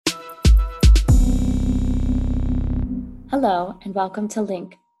Hello, and welcome to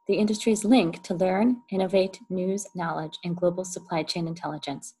Link, the industry's link to learn, innovate, news, knowledge, and global supply chain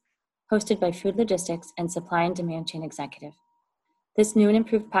intelligence, hosted by Food Logistics and Supply and Demand Chain Executive. This new and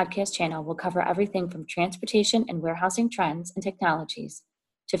improved podcast channel will cover everything from transportation and warehousing trends and technologies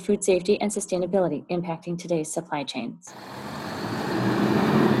to food safety and sustainability impacting today's supply chains.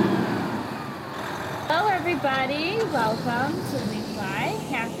 Hello, everybody. Welcome to Link Live.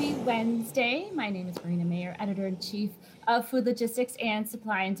 Happy Wednesday. My name is Marina Mayer, Editor-in-Chief of Food Logistics and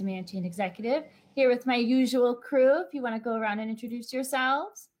Supply and Demand Chain Executive, here with my usual crew. If you want to go around and introduce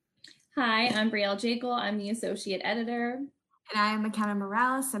yourselves. Hi, I'm Brielle Jekyll. I'm the Associate Editor. And I am McKenna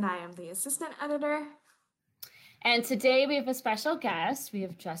Morales, and I am the Assistant Editor. And today we have a special guest. We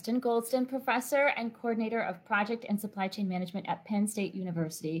have Justin Goldston, Professor and Coordinator of Project and Supply Chain Management at Penn State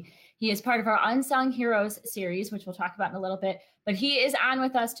University. He is part of our Unsung Heroes series, which we'll talk about in a little bit, but he is on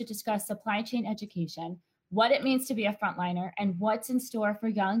with us to discuss supply chain education, what it means to be a frontliner, and what's in store for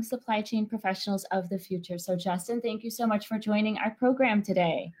young supply chain professionals of the future. So Justin, thank you so much for joining our program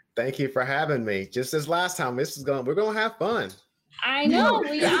today. Thank you for having me. Just as last time, we're going to have fun. I know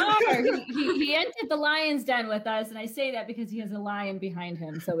we are. He entered the lion's den with us, and I say that because he has a lion behind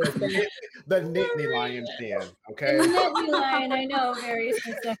him. So it's been the Nittany Lion's Den. Okay. The Nittany Lion. I know, very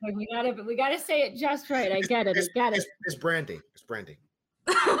specific. We gotta say it just right. I get it. It's branding. It's branding.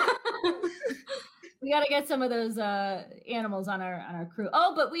 We gotta get some of those animals on our crew.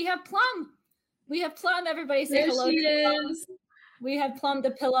 Oh, but we have Plum. Everybody say hello. There she is. We have Plum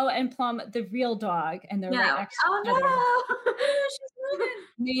the pillow and Plum the real dog, and they're right next to each other. She's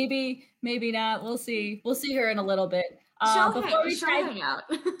moving. Maybe not. We'll see. We'll see her in a little bit. She'll hang out.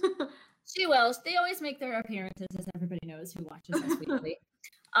 She will. They always make their appearances, as everybody knows who watches us weekly.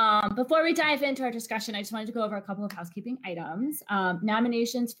 Before we dive into our discussion, I just wanted to go over a couple of housekeeping items.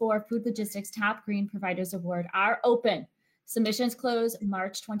 Nominations for Food Logistics Top Green Providers Award are open. Submissions close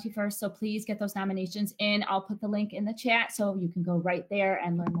March 21st, so please get those nominations in. I'll put the link in the chat so you can go right there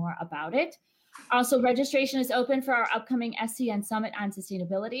and learn more about it. Also, registration is open for our upcoming SCN Summit on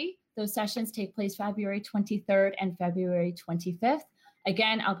Sustainability. Those sessions take place February 23rd and February 25th.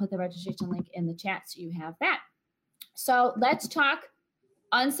 Again, I'll put the registration link in the chat so you have that. So let's talk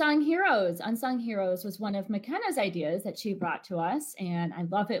Unsung Heroes. Unsung Heroes was one of McKenna's ideas that she brought to us. And I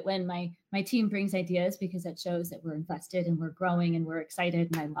love it when my team brings ideas because it shows that we're invested and we're growing and we're excited.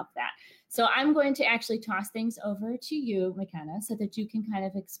 And I love that. So I'm going to actually toss things over to you, McKenna, so that you can kind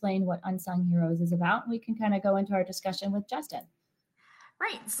of explain what Unsung Heroes is about. And we can kind of go into our discussion with Justin.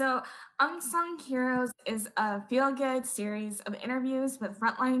 Right. So Unsung Heroes is a feel-good series of interviews with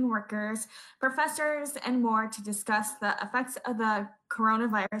frontline workers, professors, and more to discuss the effects of the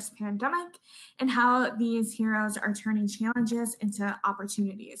coronavirus pandemic and how these heroes are turning challenges into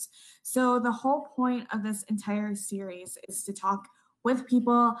opportunities. So the whole point of this entire series is to talk with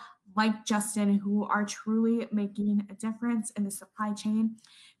people like Justin who are truly making a difference in the supply chain,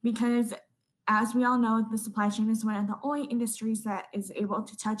 because as we all know, the supply chain is one of the only industries that is able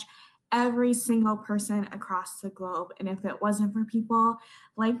to touch every single person across the globe. And if it wasn't for people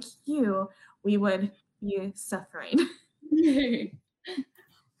like you, we would be suffering.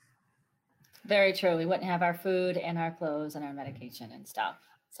 Very true. We wouldn't have our food and our clothes and our medication and stuff.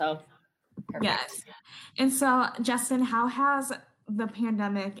 So, perfect. Yes. And so, Justin, how has the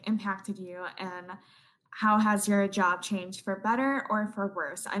pandemic impacted you, and how has your job changed for better or for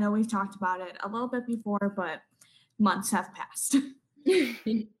worse? I know we've talked about it a little bit before, but months have passed.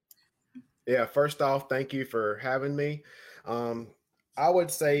 Yeah, first off, thank you for having me. I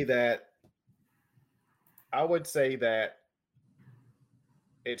would say that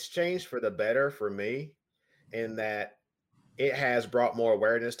it's changed for the better for me, in that it has brought more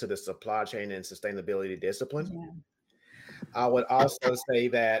awareness to the supply chain and sustainability discipline. Yeah. I would also say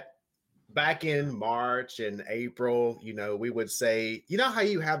that back in March and April, we would say, how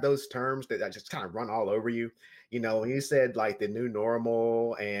you have those terms that just kind of run all over you, when you said like the new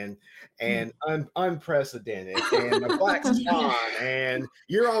normal and unprecedented and the black swan and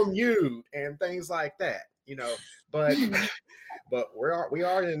you're on mute and things like that, but we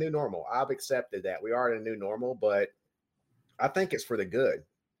are in a new normal. I've accepted that we are in a new normal, but I think it's for the good,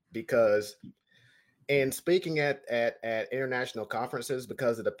 because and speaking at international conferences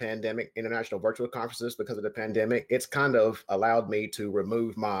because of the pandemic, international virtual conferences because of the pandemic, it's kind of allowed me to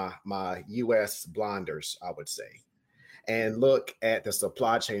remove my U.S. blinders, I would say, and look at the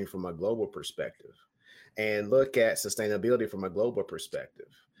supply chain from a global perspective, and look at sustainability from a global perspective.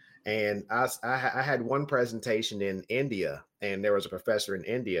 And I had one presentation in India, and there was a professor in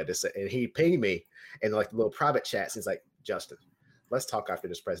India that said, and he pinged me in like little private chats. He's like, Justin, let's talk after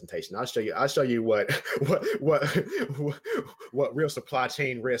this presentation. I'll show you what what real supply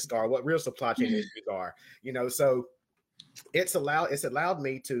chain risks are, what real supply chain issues are. So it's allowed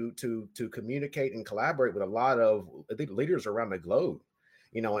me to communicate and collaborate with a lot of leaders around the globe,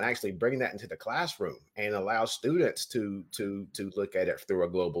 and actually bring that into the classroom and allow students to look at it through a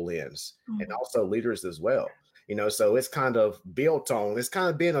global lens, and also leaders as well. So it's kind of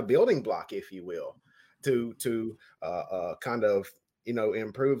being a building block, if you will, to kind of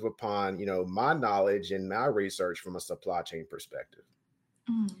improve upon my knowledge and my research from a supply chain perspective.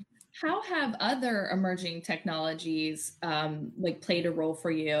 How have other emerging technologies played a role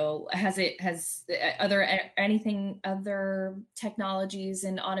for you? Are there other technologies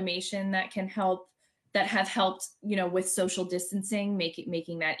in automation that have helped with social distancing,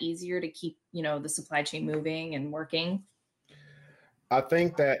 making that easier to keep the supply chain moving and working? I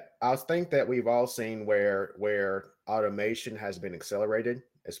think that we've all seen where automation has been accelerated,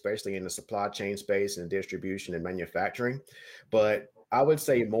 especially in the supply chain space and distribution and manufacturing. But I would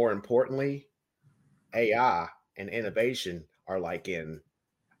say more importantly, AI and innovation are like in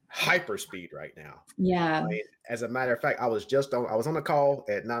hyperspeed right now. Yeah. As a matter of fact, I was on a call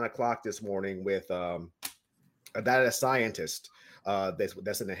at 9:00 this morning with a data scientist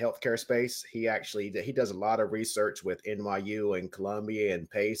that's in the healthcare space. He does a lot of research with NYU and Columbia and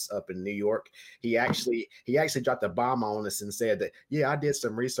Pace up in New York. He actually dropped a bomb on us and said that, yeah, I did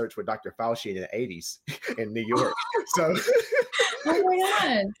some research with Dr. Fauci in the 80s in New York. So oh my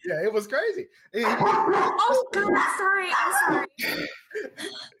God. Yeah, it was crazy. Oh God, I'm sorry.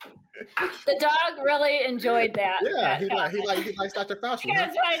 The dog really enjoyed that. Yeah, he likes Dr. Fauci.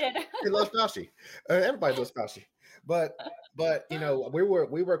 He loves Fauci. Everybody loves Fauci. But we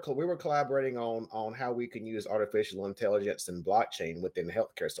were collaborating on how we can use artificial intelligence and blockchain within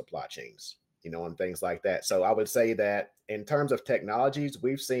healthcare supply chains, and things like that. So I would say that in terms of technologies,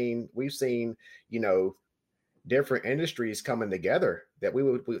 we've seen different industries coming together that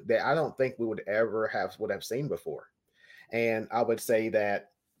I don't think we would ever have seen before. And I would say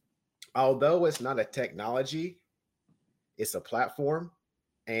that although it's not a technology, it's a platform.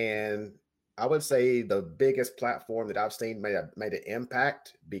 And I would say the biggest platform that I've seen made an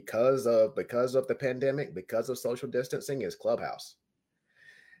impact because of the pandemic, because of social distancing, is Clubhouse.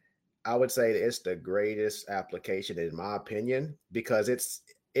 I would say that it's the greatest application, in my opinion, because it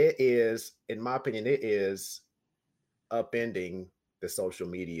is upending the social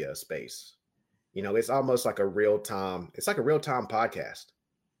media space. It's almost like a real-time podcast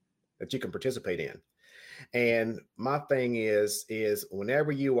that you can participate in. And my thing is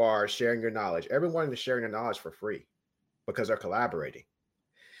whenever you are sharing your knowledge, everyone is sharing their knowledge for free because they're collaborating.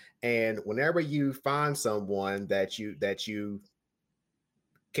 And whenever you find someone that you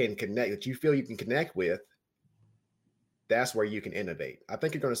can connect, that you feel you can connect with, that's where you can innovate. I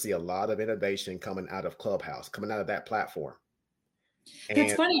think you're going to see a lot of innovation coming out of Clubhouse, coming out of that platform.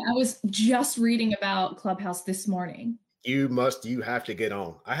 That's funny. I was just reading about Clubhouse this morning. You have to get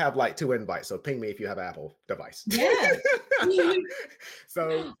on. I have like 2 invites, so ping me if you have an Apple device. Yeah.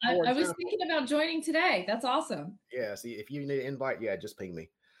 So I was thinking about joining today. That's awesome. Yeah. See, if you need an invite, yeah, just ping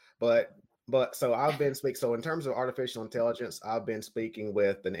me. But so I've been speaking. So in terms of artificial intelligence, I've been speaking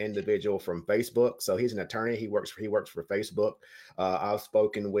with an individual from Facebook. So he's an attorney. He works for Facebook. I've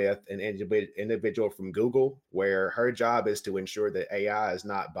spoken with an individual from Google, where her job is to ensure that AI is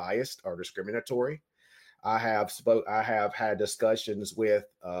not biased or discriminatory. I have had discussions with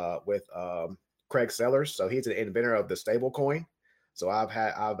Craig Sellers. So he's an inventor of the stable coin. So I've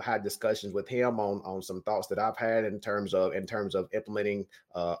had discussions with him on some thoughts that I've had in terms of implementing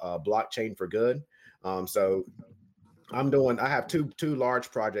blockchain for good. So I have two large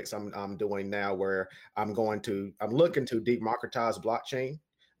projects I'm doing now where I'm looking to democratize blockchain,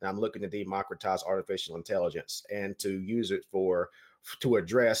 and I'm looking to democratize artificial intelligence and to use it to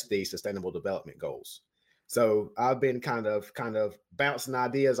address the sustainable development goals. So I've been kind of bouncing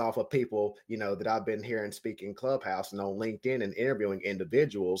ideas off of people, that I've been hearing speak in Clubhouse and on LinkedIn and interviewing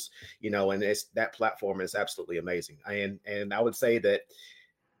individuals, and that platform is absolutely amazing. And I would say that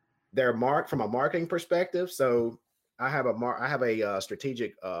they're from a marketing perspective. So I have a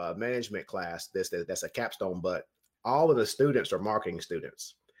strategic management class that's a capstone, but all of the students are marketing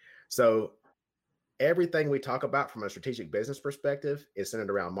students. So everything we talk about from a strategic business perspective is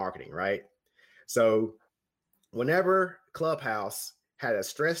centered around marketing, right? So whenever Clubhouse had a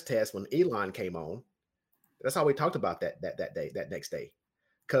stress test when Elon came on, that's how we talked about that next day,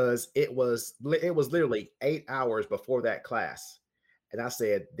 because it was literally 8 hours before that class, and I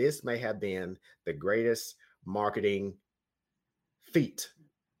said this may have been the greatest marketing feat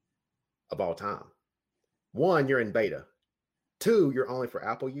of all time. One, you're in beta. Two, you're only for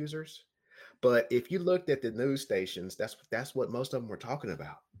Apple users. But if you looked at the news stations, that's what most of them were talking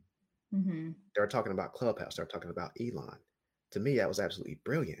about. Mm-hmm. They were talking about Clubhouse. They were talking about Elon. To me, that was absolutely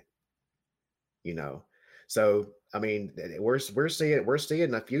brilliant. You know, so I mean, we're seeing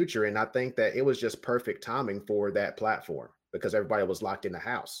the future, and I think that it was just perfect timing for that platform because everybody was locked in the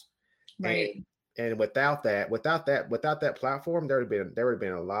house. Right. And without that platform, there would have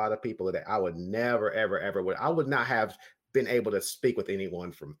been a lot of people that I would never, ever I would not have been able to speak with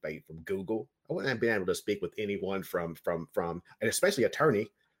anyone from Google. I wouldn't have been able to speak with anyone from and especially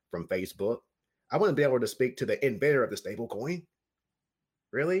attorney from Facebook. I wouldn't be able to speak to the inventor of the stable coin.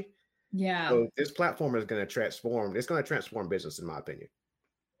 Really? Yeah. So this platform is going to transform. It's going to transform business, in my opinion.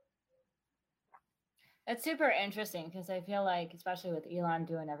 That's super interesting because I feel like, especially with Elon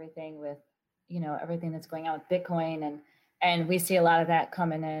doing everything with, everything that's going on with Bitcoin, and we see a lot of that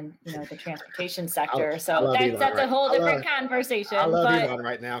coming in, the transportation sector. So that's a whole different conversation. I love Elon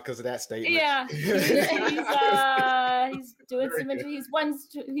right now because of that statement. Yeah, he's doing some. He's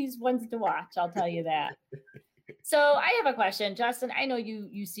ones to watch. I'll tell you that. So I have a question, Justin. I know you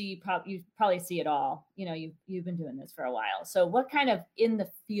probably see it all. You've been doing this for a while. So what kind of in the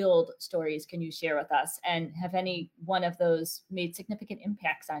field stories can you share with us? And have any one of those made significant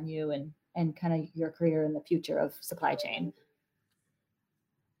impacts on you and kind of your career in the future of supply chain?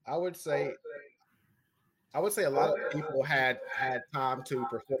 I would say a lot of people had time to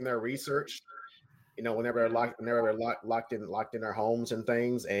perform their research. Whenever they're locked in their homes and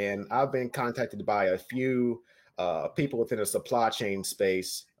things. And I've been contacted by a few people within the supply chain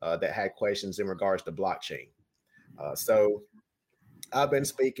space that had questions in regards to blockchain. So I've been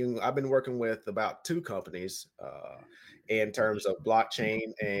working with about 2 companies in terms of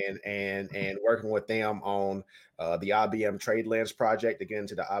blockchain and working with them on the IBM TradeLens project to get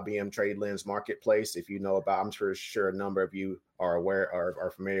into the IBM TradeLens marketplace. If you know about, I'm sure a number of you are aware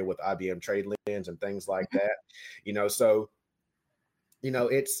are familiar with IBM TradeLens and things like that. So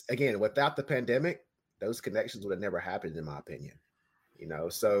it's, again, without the pandemic, those connections would have never happened, in my opinion.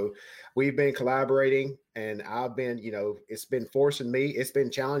 So we've been collaborating, and I've been, it's been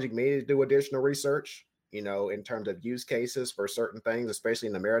challenging me to do additional research, in terms of use cases for certain things, especially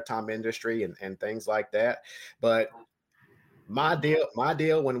in the maritime industry and things like that. But my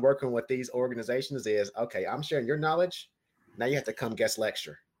deal when working with these organizations is, okay, I'm sharing your knowledge. Now you have to come guest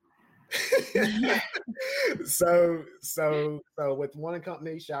lecture. so with one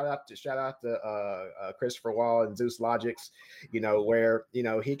company, shout out to Christopher Wall and Zeus Logics, where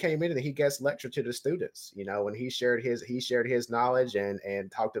he came in and he guest lectured to the students, and he shared his knowledge and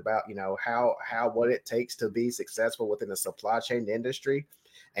talked about what it takes to be successful within the supply chain industry.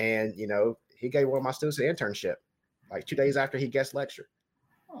 And he gave one of my students an internship like 2 days after he guest lectured.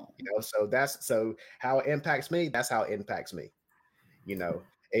 So how it impacts me, that's how it impacts me.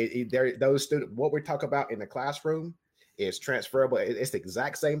 Those students, what we talk about in the classroom is transferable. It's the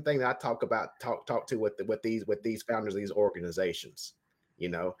exact same thing that I talk to with these founders of these organizations,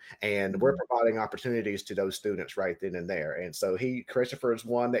 and we're providing opportunities to those students right then and there. And so Christopher is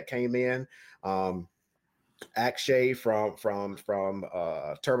one that came in. Akshay from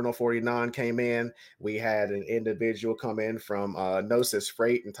Terminal 49 came in. We had an individual come in from Gnosis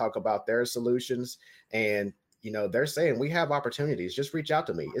Freight and talk about their solutions. And they're saying we have opportunities. Just reach out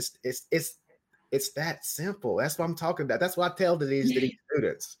to me. It's that simple. That's what I'm talking about. That's what I tell to these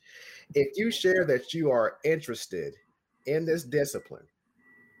students. If you share that you are interested in this discipline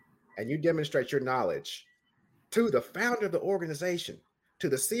and you demonstrate your knowledge to the founder of the organization, to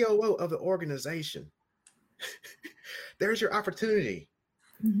the COO of the organization, there's your opportunity.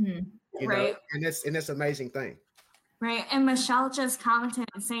 Right. And it's an amazing thing. Right. And Michelle just commented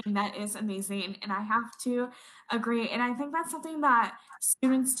saying that is amazing. And I have to agree. And I think that's something that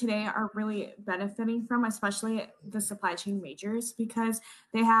students today are really benefiting from, especially the supply chain majors, because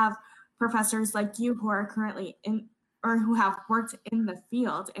they have professors like you who are currently in or who have worked in the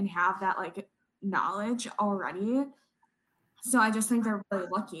field and have that like knowledge already. So I just think they're really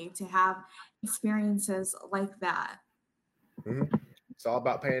lucky to have experiences like that. Mm-hmm. It's all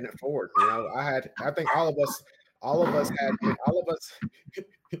about paying it forward. I think all of us.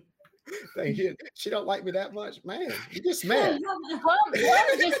 Thank you. She don't like me that much, man. You just mad. Well,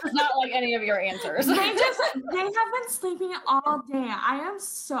 just does not like any of your answers. They have been sleeping all day. I am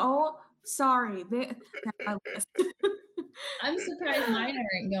so sorry. I'm surprised mine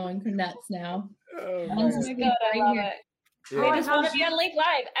aren't going nuts now. Oh my God, I love it. Yeah. They just want to be on Leak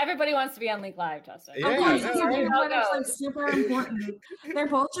Live. Everybody wants to be on Leak Live, Justin. Yeah, it's like super important. They're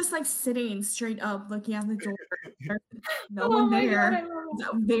both just like sitting straight up, looking at the door. There's no one there. It's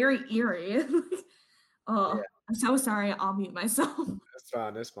very eerie. Oh, I'm so sorry. I'll mute myself. That's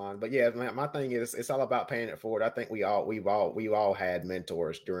fine. That's fine. But yeah, my thing is, it's all about paying it forward. I think we've all had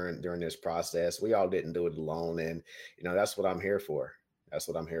mentors during this process. We all didn't do it alone, and that's what I'm here for. That's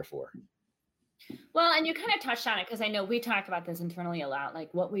what I'm here for. Well, and you kind of touched on it because I know we talk about this internally a lot.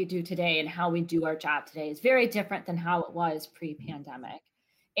 Like what we do today and how we do our job today is very different than how it was pre-pandemic,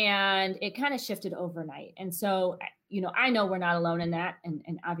 and it kind of shifted overnight. And so, I know we're not alone in that,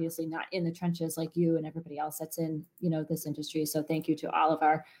 and obviously not in the trenches like you and everybody else that's in this industry. So thank you to all of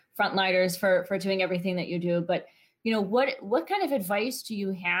our frontliners for doing everything that you do. But what kind of advice do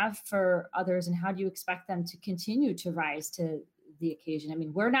you have for others, and how do you expect them to continue to rise to the occasion? I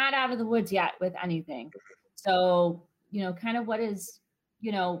mean, we're not out of the woods yet with anything. So, kind of what do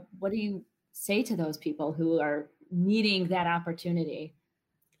you say to those people who are needing that opportunity?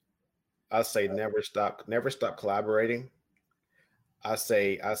 I say never stop collaborating. I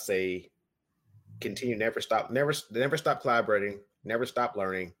say continue, never stop collaborating, never stop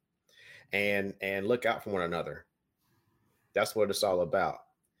learning, and look out for one another. That's what it's all about.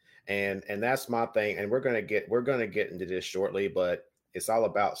 And that's my thing. And we're gonna get into this shortly, but it's all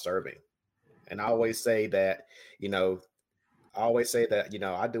about serving. And I always say that, I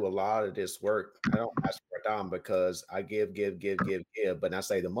do a lot of this work. I don't ask for a dime because I give, but I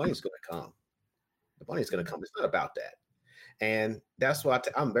say the money's going to come. The money's going to come. It's not about that. And that's why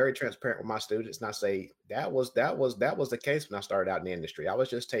I'm very transparent with my students. And I say that was the case when I started out in the industry. I was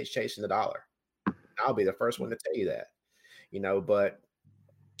just chasing the dollar. I'll be the first one to tell you that, but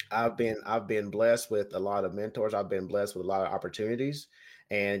I've been blessed with a lot of mentors. I've been blessed with a lot of opportunities,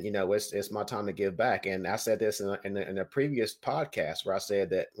 and it's my time to give back. And I said this in a previous podcast where I said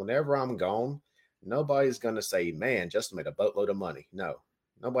that whenever I'm gone, nobody's gonna say, "Man, Justin made a boatload of money." No,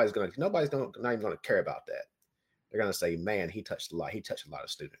 nobody's not even gonna care about that. They're gonna say, "Man, he touched a lot. He touched a lot of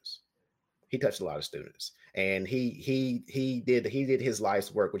students. He touched a lot of students, and he did his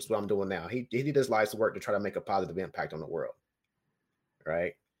life's work, which is what I'm doing now. He did his life's work to try to make a positive impact on the world,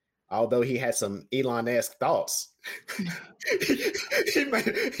 right?" Although he had some Elon-esque thoughts, he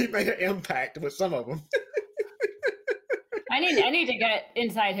made an impact with some of them. I need to get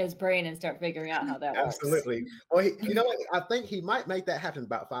inside his brain and start figuring out how that works. Absolutely. Well, you know what? I think he might make that happen in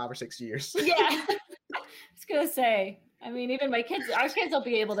about 5 or 6 years. Yeah. I was gonna say. I mean, even our kids will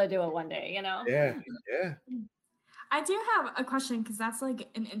be able to do it one day. Yeah. I do have a question because that's like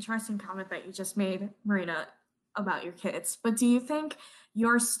an interesting comment that you just made, Marina, about your kids. But do you think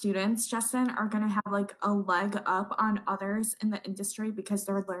your students, Justin, are going to have like a leg up on others in the industry because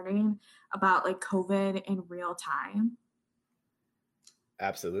they're learning about like COVID in real time?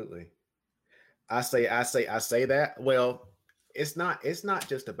 Absolutely. I say that. Well, it's not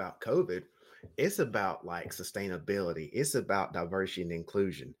just about COVID. It's about like sustainability. It's about diversity and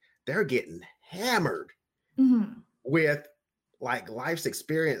inclusion. They're getting hammered with like life's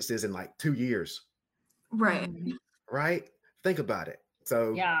experiences in like 2 years. Right. Think about it.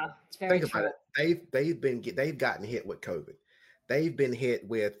 So yeah, it's very think true. about it. They've gotten hit with COVID. They've been hit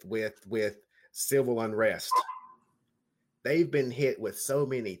with civil unrest. They've been hit with so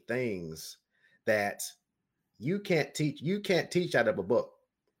many things that you can't teach out of a book.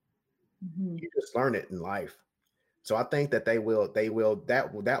 You just learn it in life. So I think that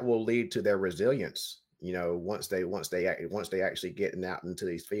that will lead to their resilience, once they actually getting out into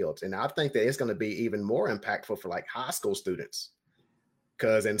these fields. And I think that it's going to be even more impactful for like high school students.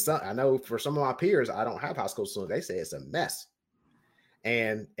 Because I know for some of my peers, I don't have high school students. They say it's a mess,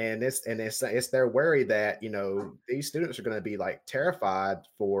 and it's they're worried that these students are going to be like terrified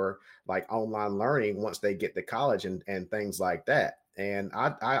for like online learning once they get to college and things like that. And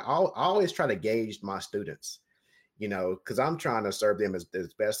I always try to gauge my students, because I'm trying to serve them as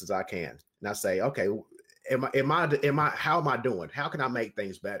best as I can. And I say, okay, how am I doing? How can I make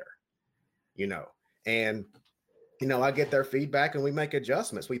things better? And I get their feedback and we make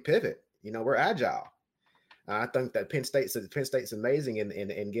adjustments. We pivot. We're agile. I think that Penn State's amazing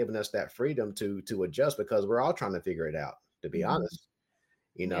in giving us that freedom to adjust, because we're all trying to figure it out, to be honest.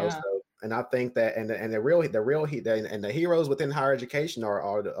 So, and I think that and the heroes within higher education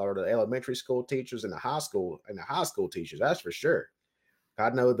are the elementary school teachers and the high school teachers. That's for sure.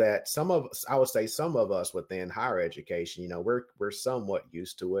 I know that I would say some of us within higher education, we're somewhat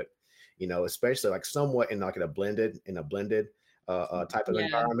used to it. Especially like somewhat in a blended type of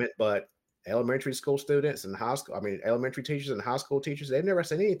environment. But elementary school students and elementary teachers and high school teachers, they've never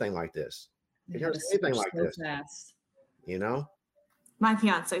seen anything like this. They've never seen anything like this. Fast. My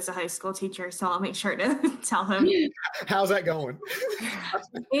fiance is a high school teacher, so I'll make sure to tell him. How's that going?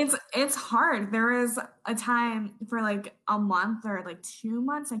 It's hard. There was a time for like a month or like 2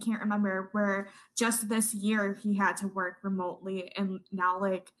 months, I can't remember, where just this year he had to work remotely, and now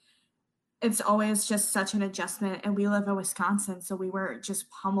like it's always just such an adjustment. And we live in Wisconsin, so we were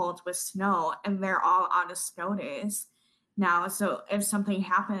just pummeled with snow, and they're all out of snow days now. So if something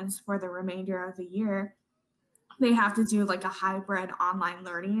happens for the remainder of the year, they have to do like a hybrid online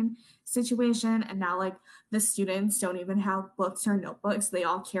learning situation. And now like the students don't even have books or notebooks. They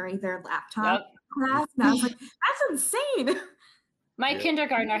all carry their laptop class. And I was like, that's insane. My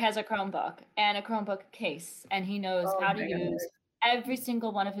kindergartner has a Chromebook and a Chromebook case, and he knows how to use every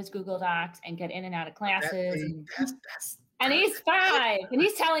single one of his Google Docs and get in and out of classes. And he's 5, and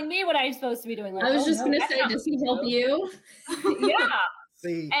he's telling me what I'm supposed to be doing. Like, I was just going to say, does he help you? Yeah.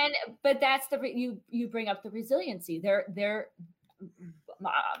 See, but that's you bring up the resiliency.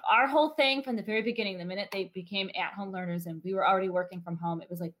 Our whole thing from the very beginning, the minute they became at-home learners and we were already working from home, it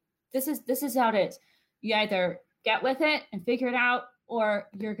was like, this is how it is. You either get with it and figure it out, or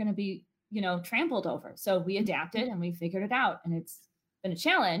you're going to be, trampled over. So we adapted and we figured it out, and it's been a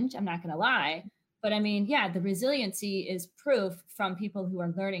challenge. I'm not going to lie, but I mean, yeah, the resiliency is proof from people who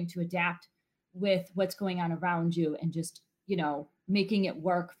are learning to adapt with what's going on around you and just, making it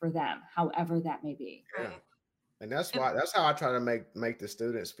work for them, however that may be. Yeah. And that's how I try to make the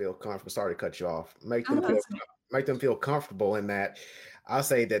students feel comfortable. Sorry to cut you off. Make them feel comfortable in that. I'll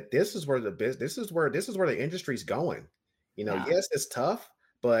say that this is where the industry's going. Yes, it's tough,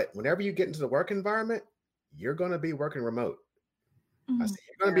 but whenever you get into the work environment, you're going to be working remote. I say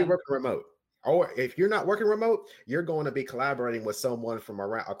you're going to be working remote. Or if you're not working remote, you're going to be collaborating with someone from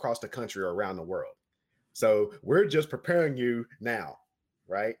across the country or around the world. So we're just preparing you now,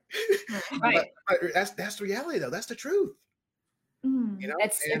 right? Right. but that's the reality, though. That's the truth.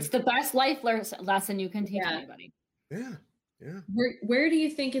 It's the best life lesson you can teach anybody. Yeah. Where do you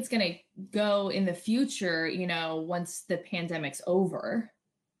think it's going to go in the future? Once the pandemic's over.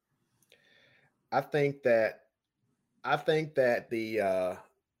 I think that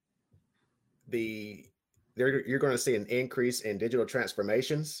you're going to see an increase in digital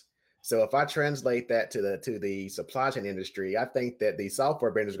transformations. So if I translate that to the supply chain industry, I think that the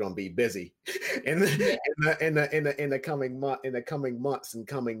software vendors are going to be busy in the coming months and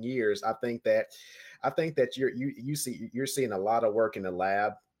coming years. I think that you're seeing a lot of work in the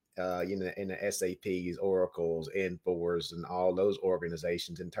lab, in the SAPs, Oracles, Infors, and all those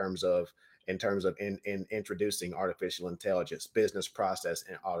organizations in terms of introducing artificial intelligence, business process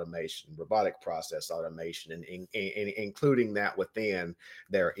and automation, robotic process automation, and including that within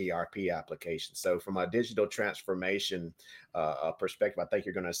their ERP application. So from a digital transformation perspective, I think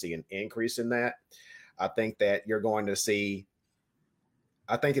you're going to see an increase in that. I think that the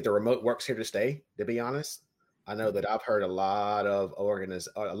remote work's here to stay, to be honest. I know that I've heard a lot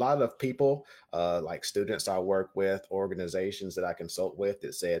of people, like students I work with, organizations that I consult with,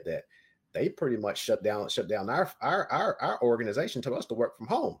 that said that they pretty much shut down our organization, to us to work from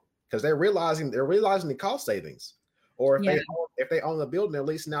home, because they're realizing the cost savings. Or if they own the building, they're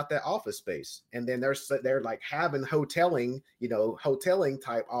leasing out that office space, and then they're like having hoteling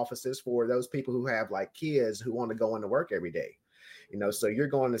type offices for those people who have like kids who want to go into work every day. So you're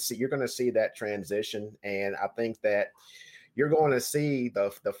going to see that transition, and I think that you're going to see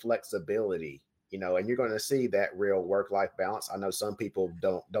the flexibility. And you're going to see that real work-life balance. I know some people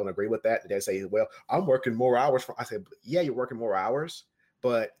don't agree with that. They say, well, I'm working more hours. I said, yeah, you're working more hours,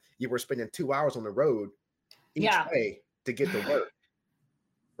 but you were spending 2 hours on the road each way to get to work,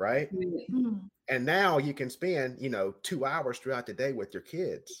 right? Mm-hmm. And now you can spend, 2 hours throughout the day with your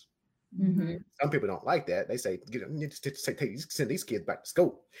kids. Mm-hmm. Some people don't like that. They say, send these kids back to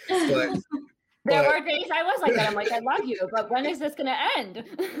school. But there were days I was like that. I'm like, I love you, but when is this going to end?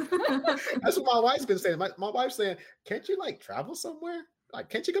 That's what my wife's been saying. My wife's saying, can't you like travel somewhere? Like,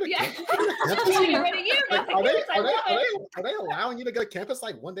 can't you go to campus? Are they allowing you to go to campus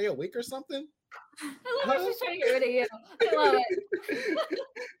like one day a week or something? I love she's trying to get rid of you. I love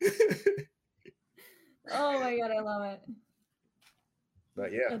it. Oh my God, I love it.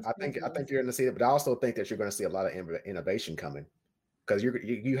 But yeah, I think you're going to see it, but I also think that you're going to see a lot of innovation coming. Because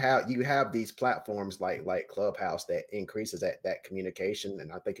you have these platforms like Clubhouse that increases that communication,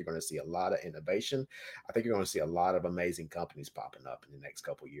 and I think you're going to see a lot of innovation. I think you're going to see a lot of amazing companies popping up in the next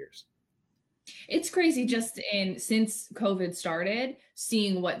couple of years. It's crazy since COVID started,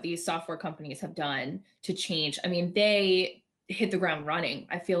 seeing what these software companies have done to change. I mean, they hit the ground running.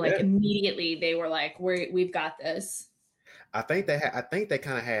 I feel like immediately they were like, we've got this. I think they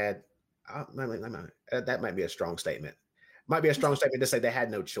kind of had. That might be a strong statement. Might be a strong statement to say they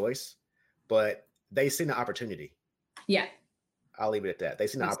had no choice, but they seen an opportunity. Yeah. I'll leave it at that. They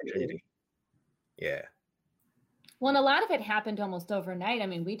seen an Absolutely. opportunity. Yeah. Well, and a lot of it happened almost overnight. I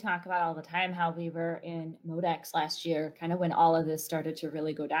mean, we talk about all the time how we were in Modex last year, kind of when all of this started to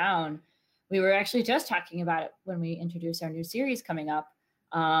really go down. We were actually just talking about it when we introduced our new series coming up,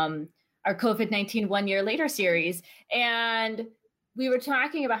 our COVID-19 1 year later series. And we were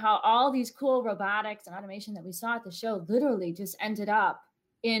talking about how all these cool robotics and automation that we saw at the show literally just ended up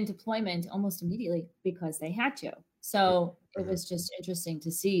in deployment almost immediately because they had to. So it was just interesting to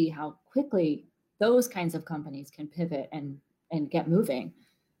see how quickly those kinds of companies can pivot and get moving.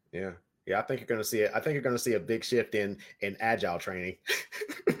 Yeah. Yeah, I think you're going to see it. I think you're going to see a big shift in agile training,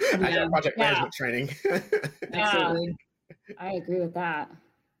 agile project management training. Absolutely. I agree with that.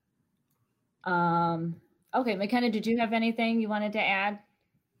 Okay, McKenna, did you have anything you wanted to add?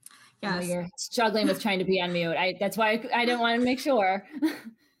 Yes. You're struggling with trying to be on mute. That's why I didn't want to make sure.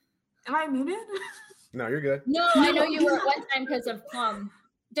 Am I muted? No, you're good. No, I know you were at one time because of Plum.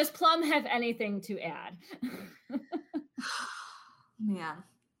 Does Plum have anything to add? Man,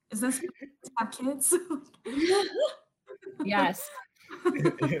 is this to have kids? Yes.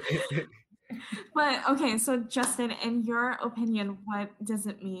 But okay, so Justin, in your opinion, what does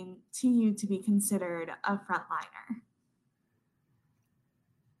it mean to you to be considered a frontliner?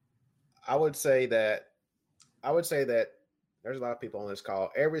 I would say that there's a lot of people on this call.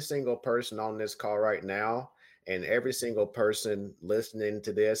 Every single person on this call right now, and every single person listening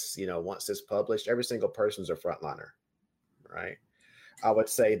to this, once it's published, every single person's a frontliner, right? I would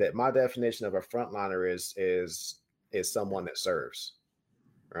say that my definition of a frontliner is someone that serves,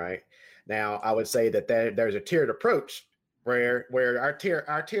 right? Now, I would say that there's a tiered approach where our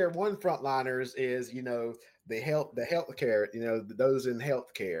tier one frontliners is, the healthcare, those in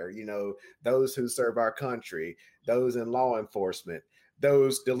healthcare, those who serve our country, those in law enforcement,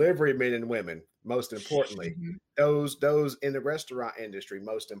 those delivery men and women, most importantly, those in the restaurant industry,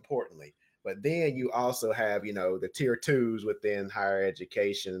 most importantly. But then you also have, the tier twos within higher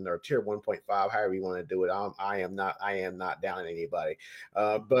education, or tier 1.5, however you want to do it. I am not down on anybody.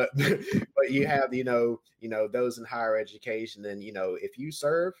 But you have, those in higher education, and, if you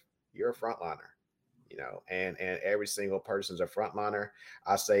serve, you're a frontliner, and every single person's a frontliner.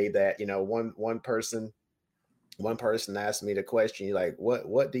 I say that, one person asked me the question, you're like,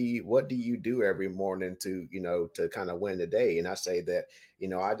 what do you do every morning to kind of win the day? And I say that,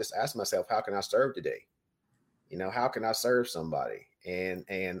 I just ask myself, how can I serve today? How can I serve somebody? And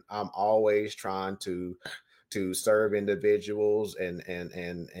I'm always trying to serve individuals and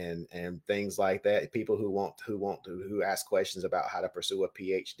things like that. People who ask questions about how to pursue a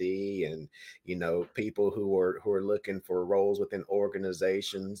PhD, and people who are looking for roles within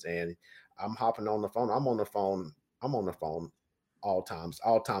organizations. And I'm hopping on the phone. I'm on the phone all times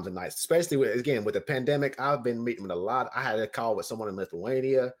of nights, especially with the pandemic. I've been meeting with a lot. I had a call with someone in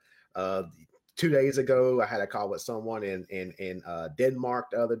Lithuania 2 days ago. I had a call with someone in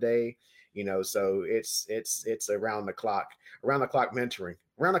Denmark the other day. So it's around the clock mentoring,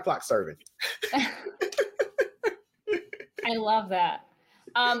 around the clock serving. I love that.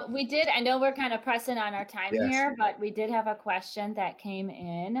 I know we're kind of pressing on our time here, but we did have a question that came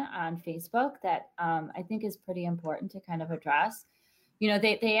in on Facebook that I think is pretty important to kind of address.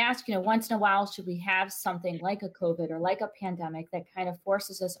 They ask, once in a while, should we have something like a COVID or like a pandemic that kind of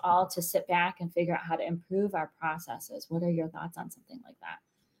forces us all to sit back and figure out how to improve our processes? What are your thoughts on something like that?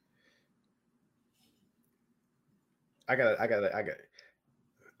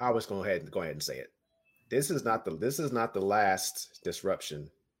 I was go ahead and say it. This is not the last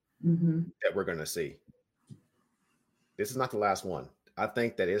disruption that we're going to see. This is not the last one. I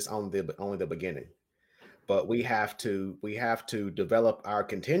think that it's only the beginning. But we have to develop our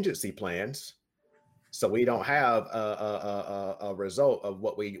contingency plans so we don't have a result of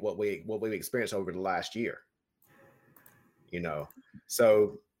what we experienced over the last year.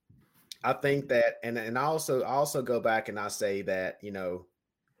 So I think that, and I also go back and I say that,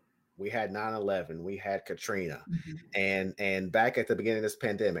 we had 9/11, we had Katrina, and back at the beginning of this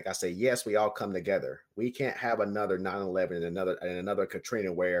pandemic, I say, yes, we all come together. We can't have another 9/11 and another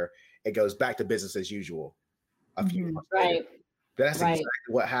Katrina where it goes back to business as usual a few months later. That's exactly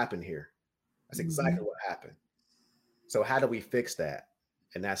what happened here. That's exactly what happened. So how do we fix that?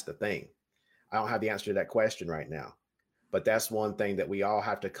 And that's the thing. I don't have the answer to that question right now, but that's one thing that we all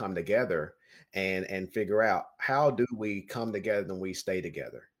have to come together and figure out. How do we come together and we stay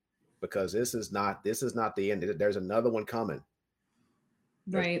together? Because this is not the end. There's another one coming.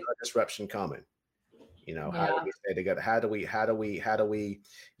 There's another disruption coming. How do we stay together? How do we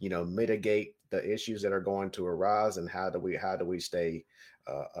mitigate the issues that are going to arise, and how do we stay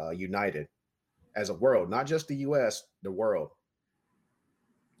united as a world, not just the U.S., the world.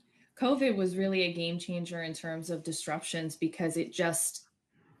 COVID was really a game changer in terms of disruptions because it just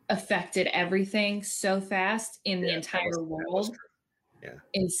affected everything so fast in the entire world. Yeah.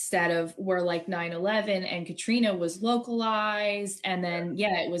 Instead of where like 9/11 and Katrina was localized, and then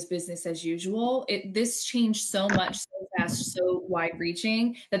it was business as usual. This changed so much, so fast, so wide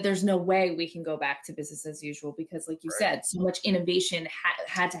reaching that there's no way we can go back to business as usual, because like you said, so much innovation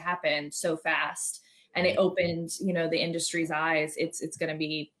had to happen so fast, and it opened, the industry's eyes. It's going to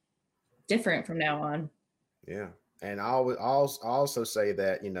be different from now on. Yeah. And I'll also say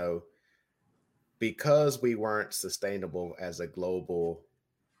that, because we weren't sustainable as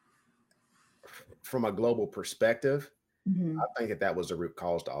from a global perspective, I think that was the root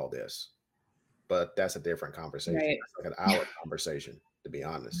cause to all this. But that's a different conversation. Right. That's like an hour conversation, to be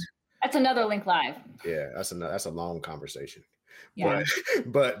honest. That's another Link Live. Yeah, that's a long conversation. Yeah.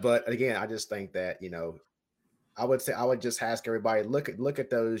 But again, I just think that, I would just ask everybody, look at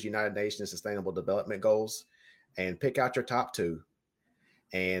those United Nations Sustainable Development Goals and pick out your top two,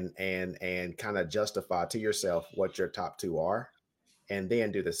 and kind of justify to yourself what your top two are, and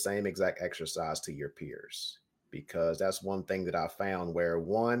then do the same exact exercise to your peers. Because that's one thing that I found, where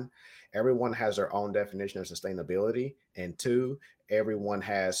one, everyone has their own definition of sustainability, and two, everyone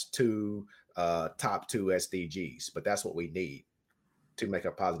has top two SDGs, but that's what we need to make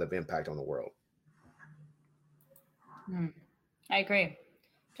a positive impact on the world. I agree.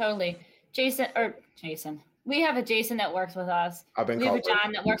 Totally. Jason. We have a Jason that works with us. We have a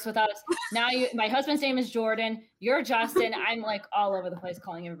John that works with us. Now my husband's name is Jordan. You're Justin. I'm like all over the place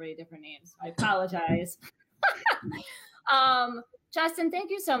calling everybody different names. I apologize. Justin, thank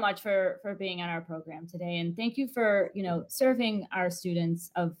you so much for being on our program today. And thank you for, serving our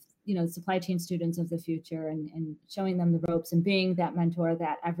students of, supply chain students of the future, and showing them the ropes and being that mentor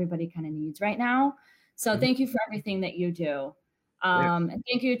that everybody kind of needs right now. So thank you for everything that you do. And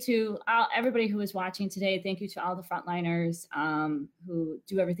thank you to everybody who is watching today. Thank you to all the frontliners who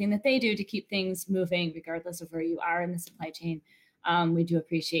do everything that they do to keep things moving, regardless of where you are in the supply chain. We do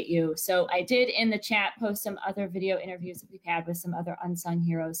appreciate you. So I did in the chat post some other video interviews that we've had with some other unsung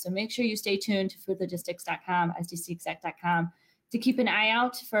heroes. So make sure you stay tuned to foodlogistics.com, sdcexec.com, to keep an eye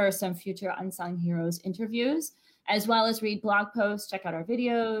out for some future unsung heroes interviews, as well as read blog posts, check out our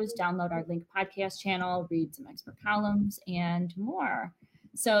videos, download our Link podcast channel, read some expert columns, and more.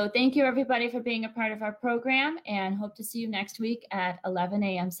 So thank you, everybody, for being a part of our program, and hope to see you next week at 11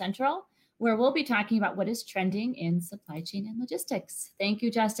 a.m. Central, where we'll be talking about what is trending in supply chain and logistics. Thank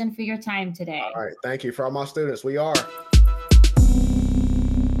you, Justin, for your time today. All right. Thank you. For all my students, we are